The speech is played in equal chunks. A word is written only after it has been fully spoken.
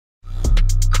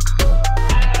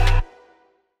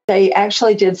they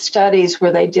actually did studies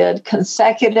where they did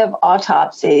consecutive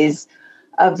autopsies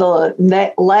of the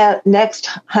next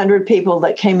 100 people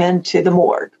that came into the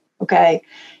morgue, okay?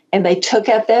 And they took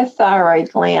out their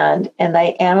thyroid gland and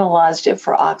they analyzed it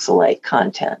for oxalate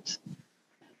content.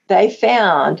 They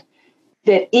found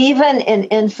that even in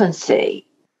infancy,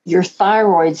 your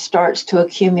thyroid starts to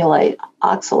accumulate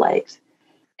oxalate.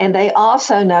 And they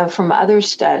also know from other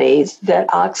studies that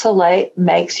oxalate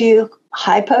makes you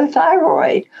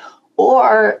hypothyroid,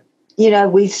 or,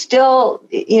 we still,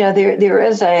 there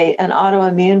is an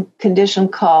autoimmune condition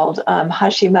called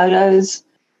Hashimoto's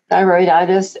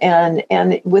thyroiditis.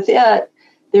 And with it,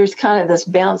 there's kind of this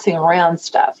bouncing around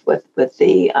stuff with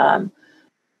the,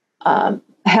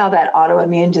 how that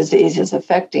autoimmune disease is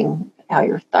affecting how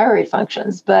your thyroid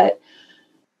functions. But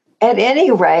at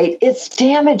any rate, it's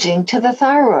damaging to the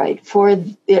thyroid for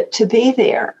it to be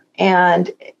there. And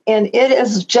it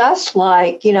is just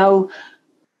like,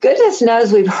 goodness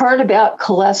knows we've heard about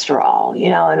cholesterol, and you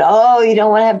don't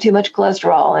want to have too much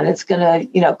cholesterol and it's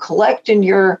going to, collect in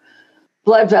your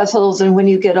blood vessels. And when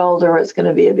you get older, it's going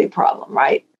to be a big problem,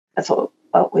 right? That's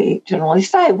what we generally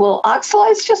say. Well,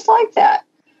 oxalate's just like that.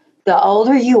 The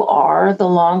older you are, the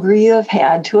longer you have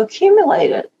had to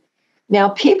accumulate it. Now,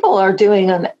 people are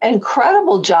doing an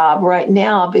incredible job right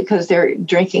now because they're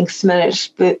drinking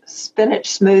spinach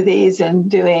smoothies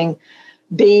and doing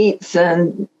beets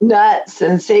and nuts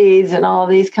and seeds and all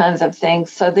these kinds of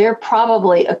things. So they're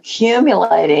probably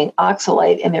accumulating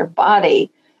oxalate in their body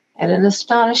at an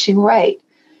astonishing rate.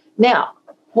 Now,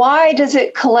 why does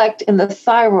it collect in the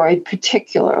thyroid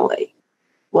particularly?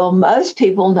 Well, most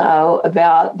people know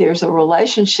there's a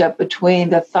relationship between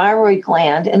the thyroid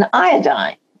gland and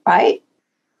iodine, right?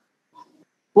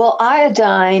 Well,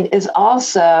 iodine is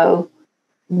also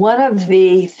one of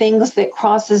the things that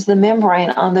crosses the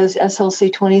membrane on those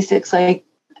SLC26A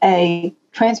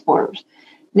transporters.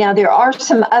 Now, there are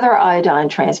some other iodine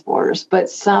transporters, but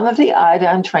some of the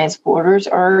iodine transporters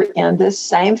are in this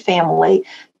same family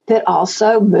that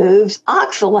also moves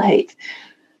oxalate.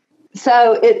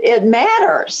 So it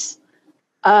matters.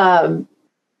 And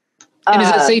is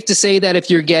it safe to say that if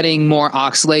you're getting more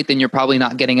oxalate, then you're probably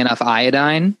not getting enough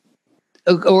iodine?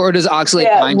 Or does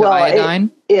oxalate bind to iodine?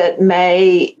 It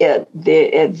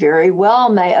very well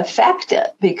may affect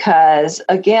it because,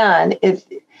 again, if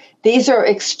these are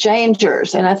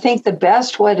exchangers, and I think the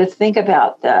best way to think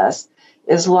about this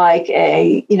is like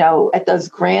at those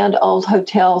grand old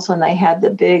hotels when they had the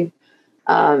big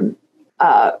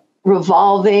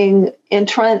revolving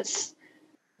entrance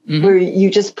where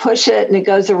you just push it and it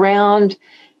goes around.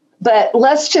 But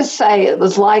let's just say it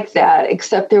was like that,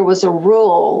 except there was a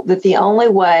rule that the only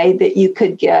way that you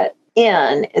could get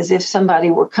in is if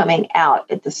somebody were coming out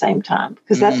at the same time,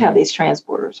 because that's how these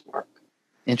transporters work.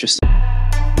 Interesting.